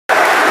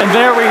And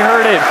there we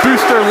heard it.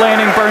 Booster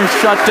landing burn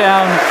shut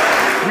down.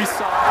 We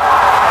saw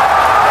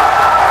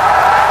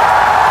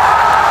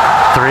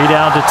 3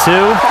 down to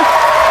 2.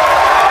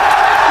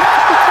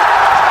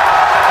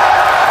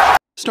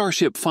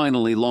 Starship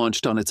finally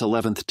launched on its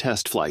 11th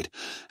test flight,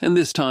 and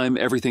this time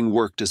everything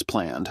worked as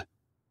planned.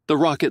 The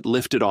rocket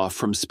lifted off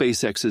from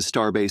SpaceX's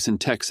Starbase in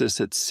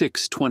Texas at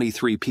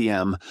 6:23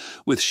 p.m.,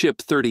 with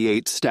Ship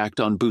 38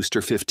 stacked on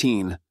Booster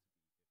 15.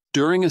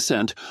 During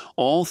ascent,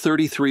 all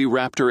 33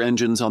 Raptor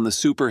engines on the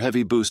Super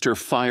Heavy booster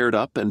fired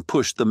up and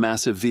pushed the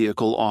massive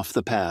vehicle off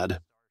the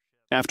pad.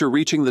 After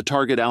reaching the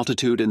target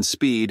altitude and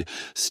speed,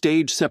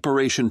 stage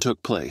separation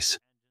took place.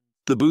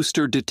 The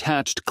booster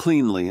detached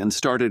cleanly and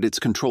started its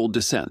controlled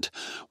descent,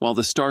 while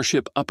the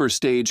Starship upper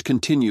stage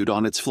continued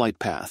on its flight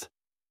path.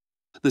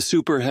 The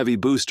Super Heavy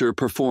booster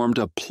performed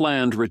a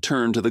planned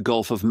return to the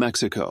Gulf of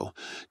Mexico,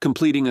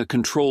 completing a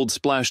controlled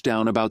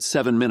splashdown about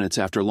 7 minutes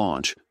after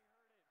launch.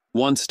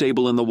 Once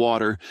stable in the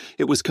water,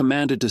 it was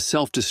commanded to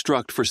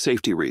self-destruct for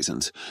safety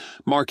reasons,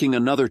 marking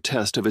another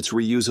test of its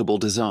reusable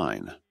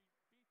design.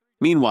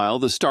 Meanwhile,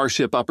 the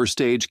Starship upper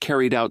stage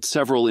carried out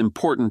several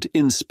important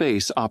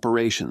in-space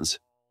operations.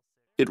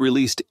 It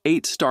released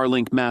 8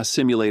 Starlink mass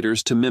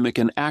simulators to mimic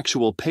an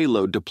actual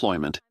payload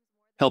deployment,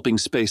 helping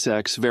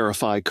SpaceX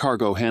verify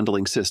cargo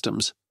handling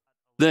systems.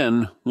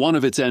 Then, one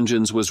of its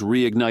engines was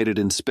reignited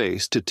in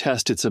space to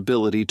test its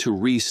ability to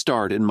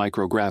restart in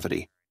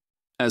microgravity.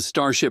 As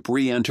Starship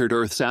re-entered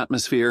Earth's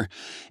atmosphere,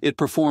 it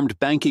performed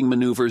banking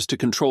maneuvers to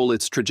control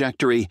its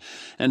trajectory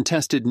and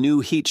tested new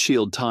heat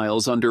shield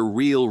tiles under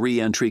real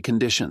re-entry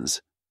conditions.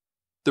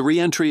 The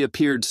re-entry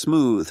appeared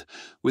smooth,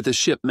 with the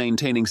ship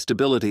maintaining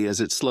stability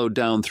as it slowed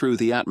down through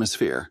the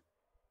atmosphere.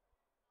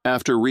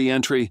 After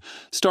re-entry,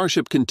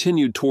 Starship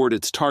continued toward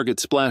its target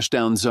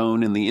splashdown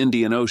zone in the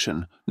Indian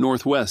Ocean,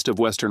 northwest of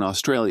Western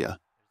Australia.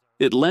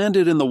 It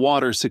landed in the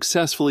water,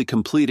 successfully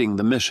completing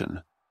the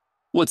mission.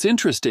 What's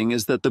interesting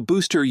is that the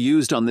booster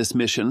used on this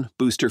mission,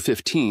 Booster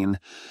 15,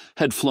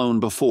 had flown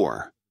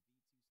before.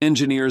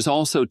 Engineers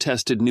also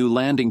tested new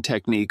landing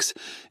techniques,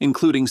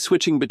 including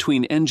switching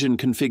between engine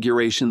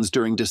configurations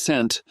during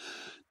descent,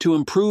 to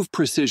improve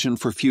precision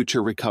for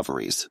future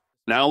recoveries.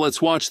 Now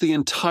let's watch the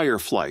entire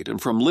flight,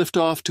 and from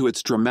liftoff to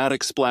its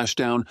dramatic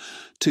splashdown,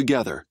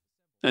 together.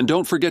 And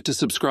don't forget to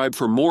subscribe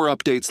for more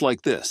updates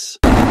like this.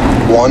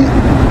 1.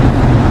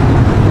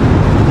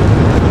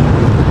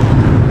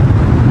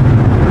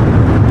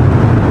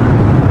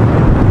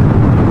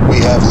 We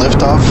have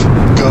liftoff.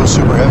 Go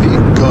Super Heavy.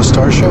 Go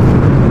Starship.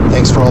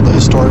 Thanks for all the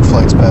historic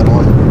flights, Pad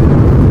 1.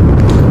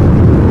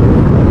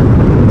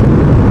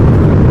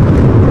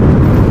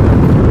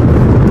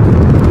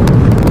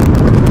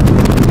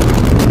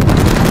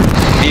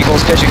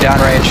 Eagles pitching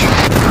downrange.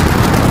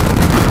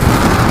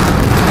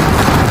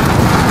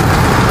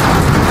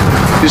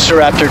 Booster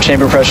Raptor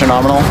chamber pressure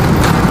nominal.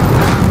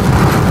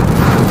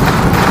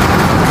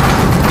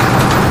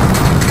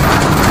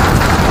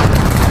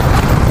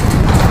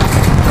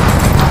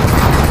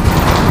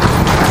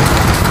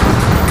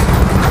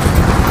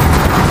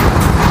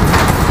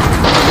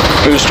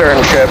 Booster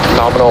and ship,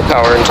 nominal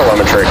power and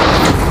telemetry.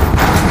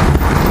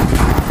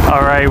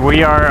 All right,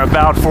 we are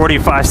about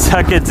 45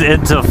 seconds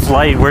into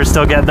flight. We're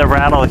still getting the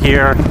rattle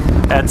here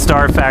at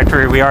Star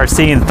Factory. We are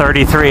seeing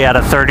 33 out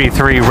of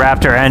 33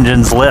 Raptor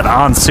engines lit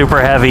on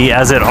Super Heavy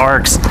as it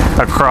arcs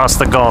across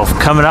the Gulf.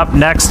 Coming up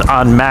next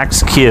on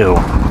Max Q.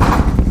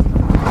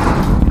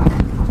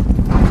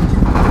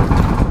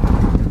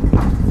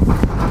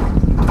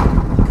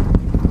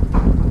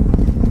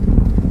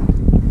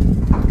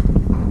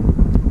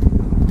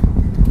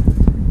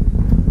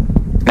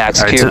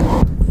 Max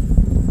Q.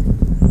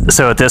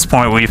 So at this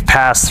point, we've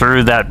passed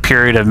through that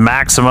period of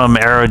maximum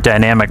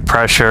aerodynamic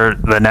pressure.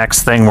 The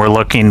next thing we're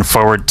looking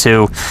forward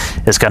to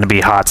is going to be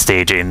hot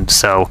staging.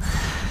 So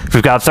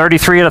we've got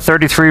 33 out of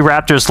 33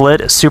 Raptors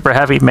lit. Super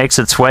Heavy makes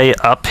its way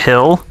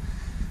uphill.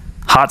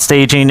 Hot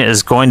staging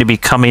is going to be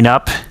coming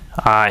up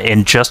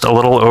in just a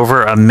little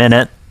over a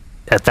minute.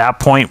 At that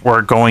point,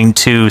 we're going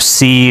to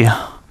see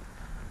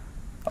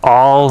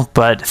all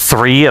but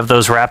 3 of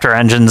those Raptor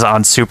engines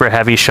on Super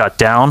Heavy shut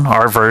down.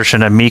 Our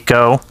version of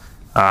MECO.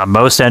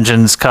 Most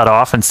engines cut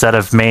off instead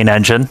of main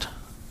engine.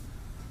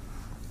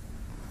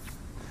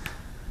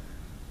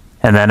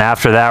 And then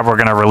after that, we're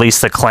going to release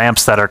the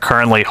clamps that are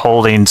currently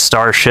holding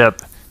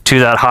Starship to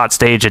that hot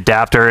stage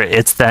adapter.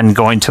 It's then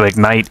going to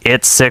ignite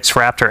its 6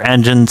 Raptor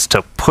engines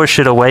to push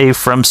it away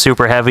from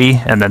Super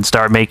Heavy and then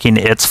start making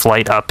its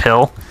flight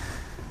uphill.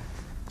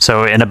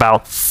 So in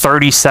about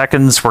 30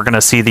 seconds, we're going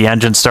to see the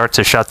engine start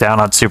to shut down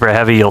on Super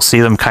Heavy. You'll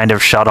see them kind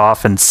of shut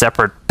off in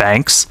separate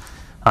banks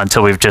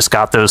until we've just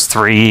got those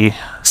 3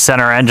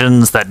 center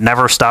engines that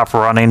never stop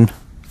running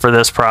for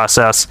this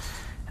process,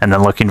 and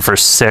then looking for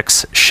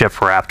 6 ship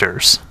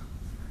Raptors.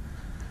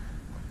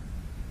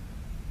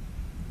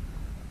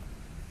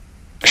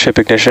 Ship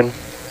ignition.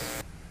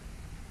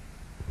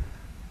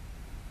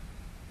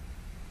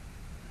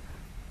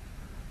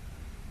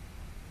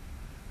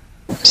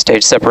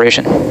 Stage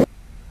separation.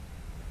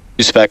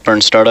 Spec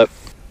burn startup.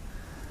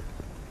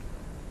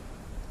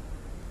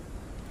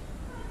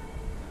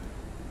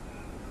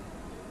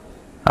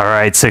 All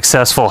right,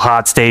 successful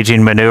hot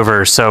staging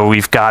maneuver. So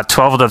we've got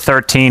 12 of the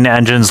 13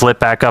 engines lit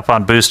back up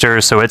on booster,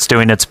 so it's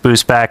doing its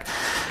boost back.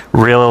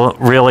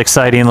 Real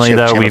excitingly,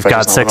 though, we've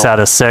got 6 out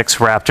of 6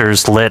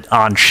 Raptors lit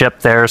on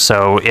ship there,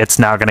 so it's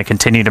now going to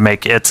continue to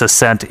make its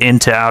ascent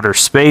into outer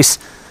space.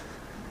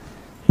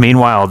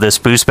 Meanwhile, this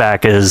boost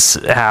back is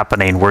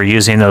happening. We're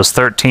using those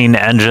 13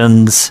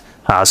 engines,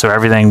 so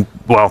everything,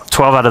 well,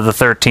 12 out of the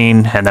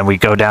 13, and then we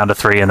go down to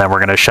 3, and then we're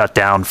going to shut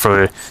down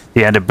for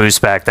the end of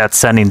boost back. That's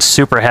sending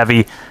Super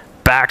Heavy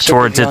back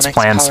towards its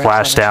planned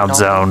splashdown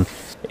zone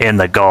in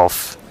the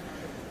Gulf.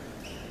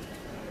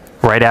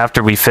 Right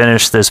after we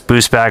finish this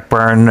boost back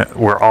burn,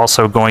 we're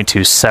also going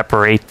to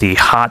separate the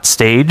hot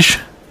stage.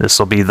 This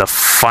will be the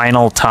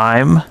final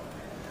time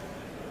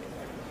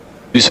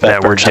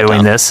that we're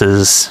doing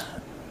this.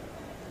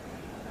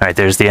 All right,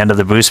 there's the end of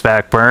the boost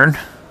back burn.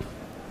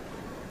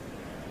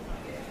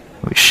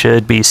 We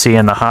should be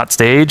seeing the hot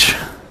stage.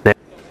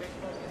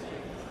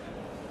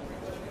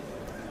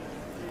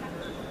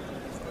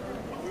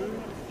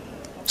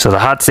 So the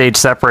hot stage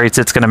separates,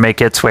 it's going to make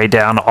its way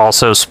down,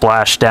 also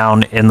splash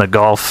down in the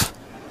Gulf.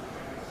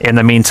 In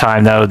the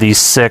meantime, though, these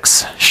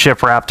 6 ship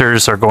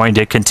Raptors are going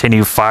to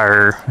continue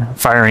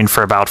firing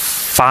for about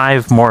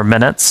 5 more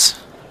minutes.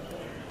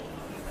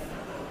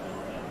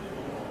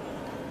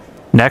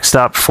 Next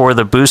up for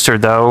the booster,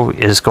 though,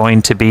 is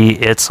going to be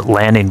its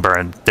landing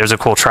burn. There's a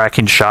cool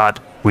tracking shot.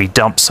 We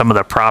dumped some of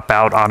the prop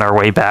out on our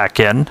way back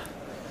in.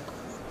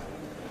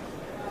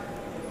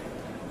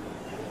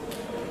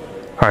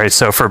 All right,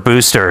 so for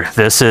booster,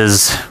 this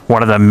is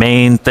one of the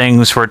main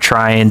things we're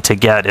trying to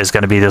get is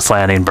going to be this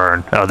landing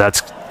burn. Oh,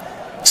 that's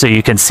so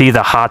you can see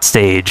the hot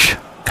stage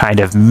kind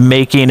of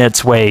making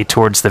its way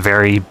towards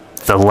the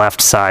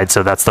left side,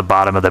 so that's the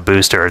bottom of the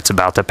booster. It's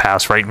about to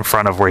pass right in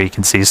front of where you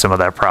can see some of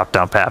that prop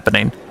dump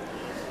happening.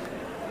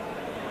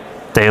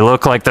 They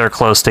look like they're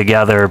close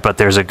together, but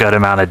there's a good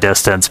amount of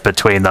distance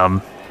between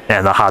them,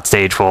 and the hot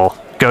stage will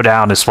go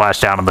down and splash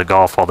down in the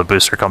Gulf while the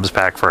booster comes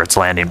back for its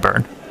landing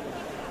burn.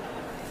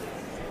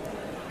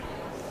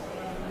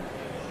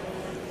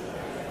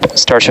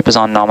 Starship is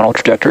on nominal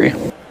trajectory.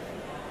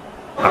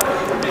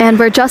 And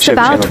we're just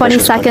about 20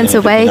 seconds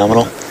away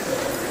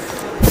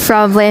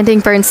from landing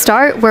burn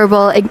start, where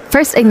we'll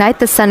first ignite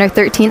the center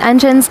 13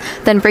 engines,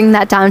 then bring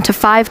that down to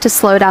 5 to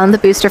slow down the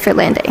booster for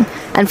landing.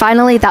 And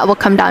finally, that will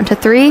come down to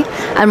 3,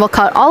 and we'll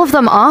cut all of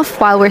them off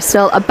while we're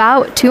still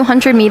about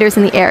 200 meters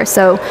in the air.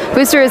 So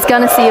booster is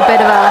going to see a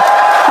bit of a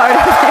harder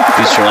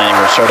thing. Booster landing,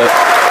 we'll start it.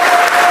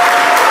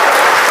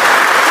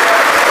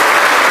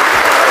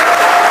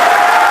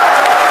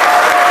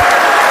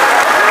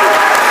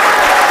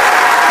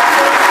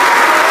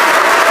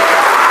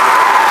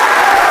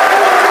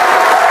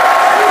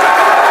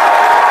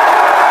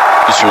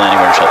 Booster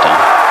landing, we're shut down.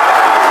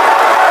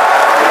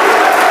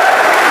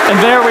 And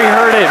there we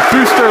heard it.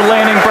 Booster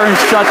landing burn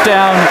shut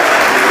down.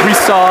 We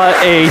saw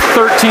a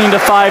 13 to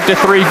 5 to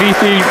 3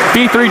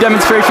 V3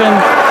 demonstration,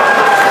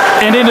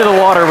 and into the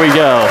water we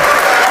go.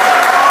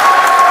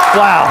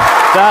 Wow,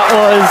 that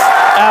was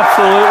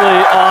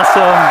absolutely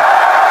awesome.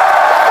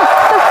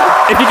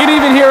 If you can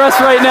even hear us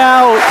right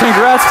now,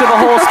 congrats to the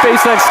whole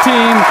SpaceX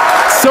team.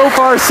 So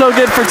far, so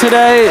good for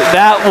today.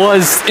 That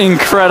was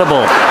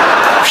incredible.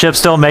 Ship's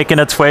still making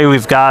its way.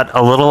 We've got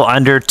a little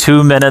under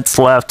 2 minutes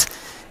left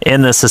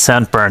in this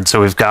ascent burn, so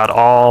we've got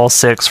all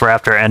 6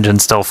 Raptor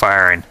engines still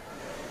firing.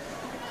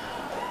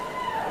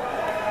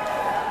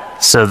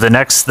 So the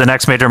next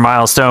major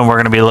milestone we're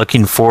going to be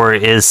looking for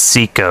is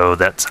SECO.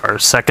 That's our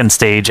second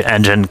stage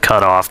engine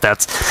cutoff.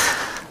 That's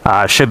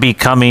should be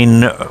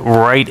coming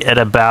right at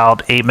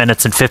about 8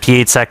 minutes and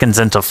 58 seconds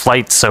into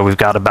flight, so we've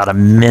got about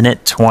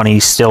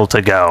 1:20 still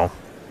to go.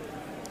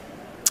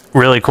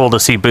 Really cool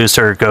to see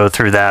booster go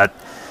through that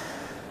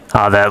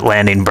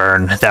landing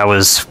burn. That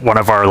was one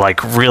of our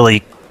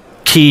really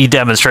key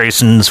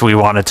demonstrations we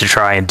wanted to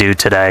try and do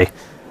today.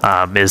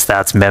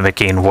 That's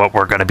mimicking what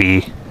we're going to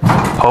be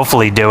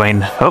hopefully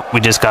doing. Oh, we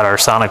just got our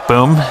sonic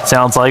boom,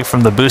 sounds like,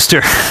 from the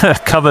booster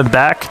coming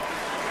back.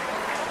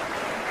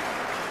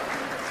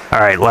 All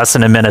right, less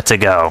than a minute to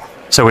go.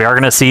 So we are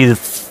going to see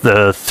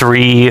the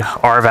 3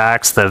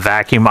 RVACs, the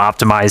vacuum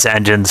optimized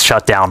engines,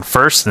 shut down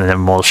first, and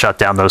then we'll shut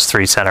down those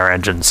 3 center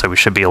engines. So we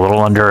should be a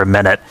little under a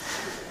minute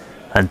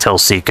until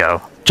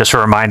SECO. Just a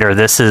reminder,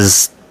 this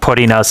is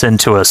putting us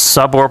into a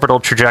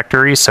suborbital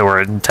trajectory, so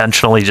we're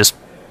intentionally just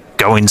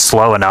going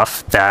slow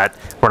enough that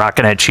we're not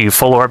going to achieve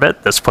full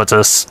orbit. This puts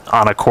us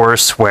on a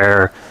course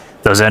where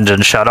those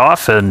engines shut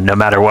off, and no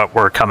matter what,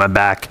 we're coming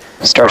back.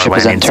 Starship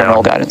is in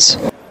terminal guidance.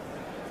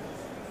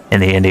 In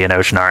the Indian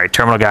Ocean. All right,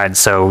 terminal guidance.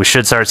 So we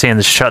should start seeing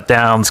the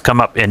shutdowns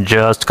come up in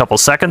just a couple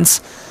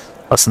seconds.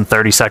 Less than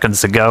 30 seconds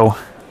to go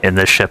in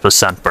this ship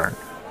ascent burn.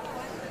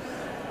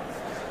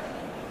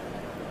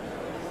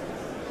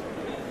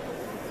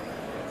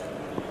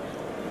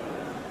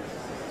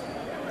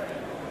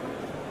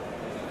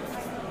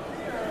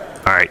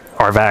 All right,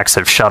 RVACs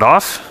have shut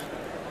off.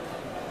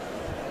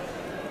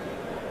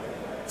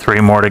 3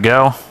 more to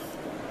go.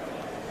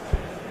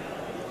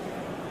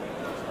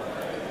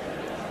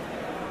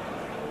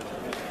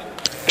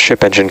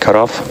 Ship engine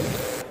cutoff.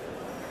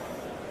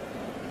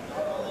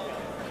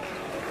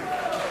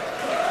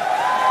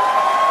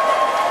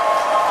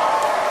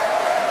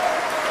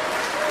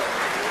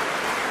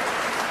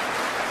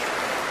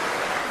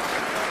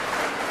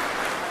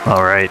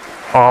 All right,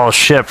 all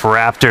ship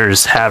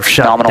Raptors have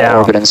shut down. Nominal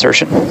orbit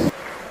insertion.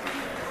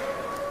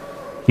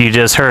 You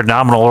just heard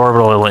nominal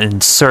orbital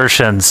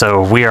insertion,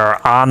 so we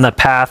are on the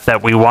path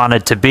that we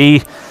wanted to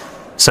be.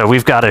 So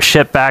we've got a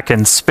ship back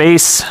in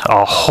space,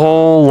 a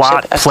whole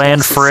lot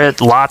planned for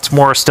it, lots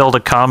more still to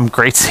come.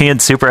 Great seeing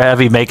Super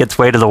Heavy make its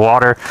way to the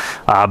water,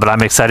 but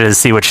I'm excited to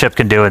see what ship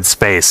can do in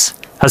space.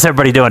 How's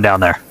everybody doing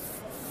down there?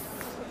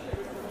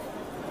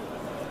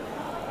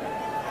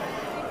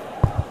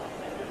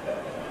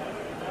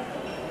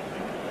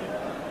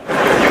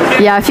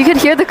 Yeah, if you could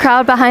hear the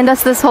crowd behind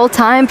us this whole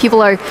time,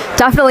 people are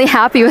definitely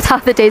happy with how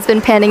the day's been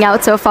panning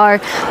out so far.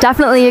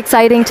 Definitely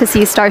exciting to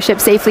see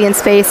Starship safely in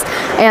space,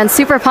 and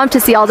super pumped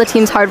to see all the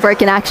team's hard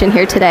work in action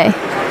here today.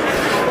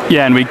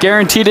 Yeah, and we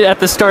guaranteed it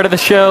at the start of the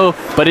show,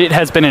 but it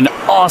has been an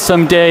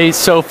awesome day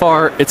so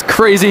far. It's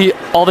crazy.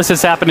 All this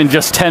has happened in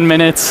just 10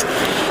 minutes.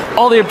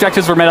 All the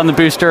objectives were met on the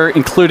booster,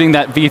 including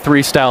that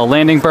V3 style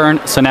landing burn.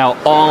 So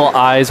now all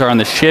eyes are on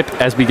the ship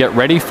as we get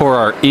ready for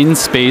our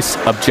in-space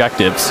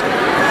objectives.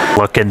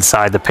 Look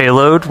inside the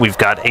payload. We've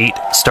got 8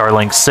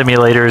 Starlink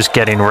simulators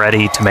getting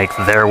ready to make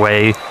their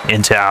way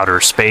into outer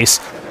space.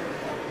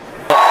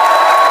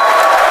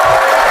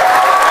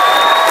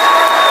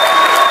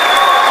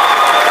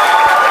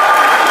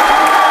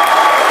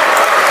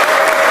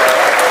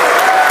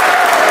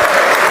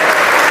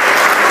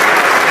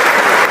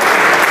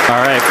 All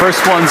right,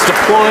 first one's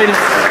deployed.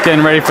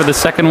 Getting ready for the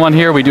second one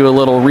here. We do a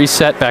little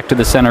reset back to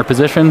the center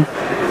position.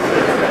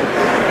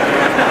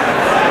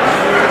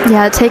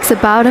 Yeah, it takes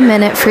about a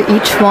minute for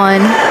each one.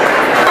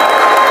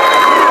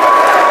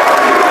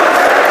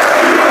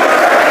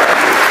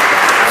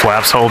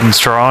 Flaps holding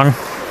strong.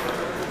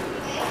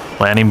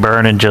 Landing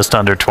burn in just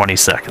under 20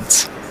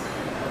 seconds.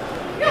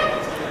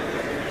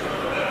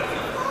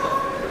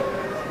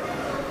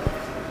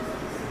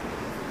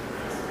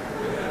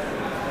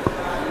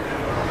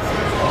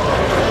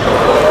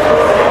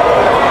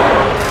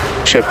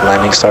 Ship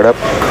landing startup.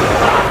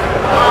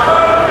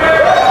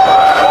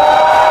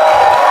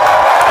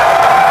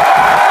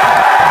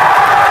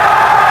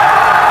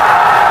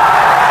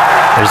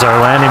 There's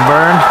our landing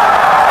burn.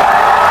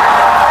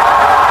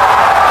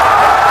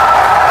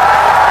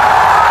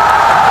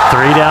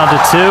 Three down to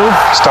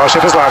 2.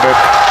 Starship has landed.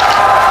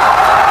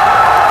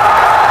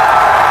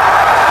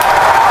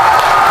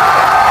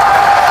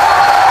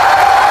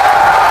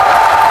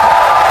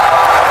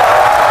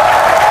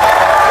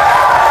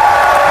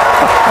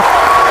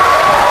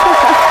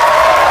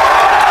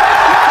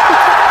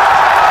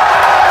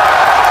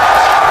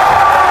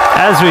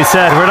 As we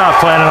said, we're not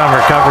planning on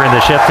recovering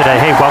the ship today.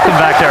 Hey, welcome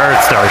back to Earth,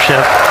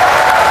 Starship.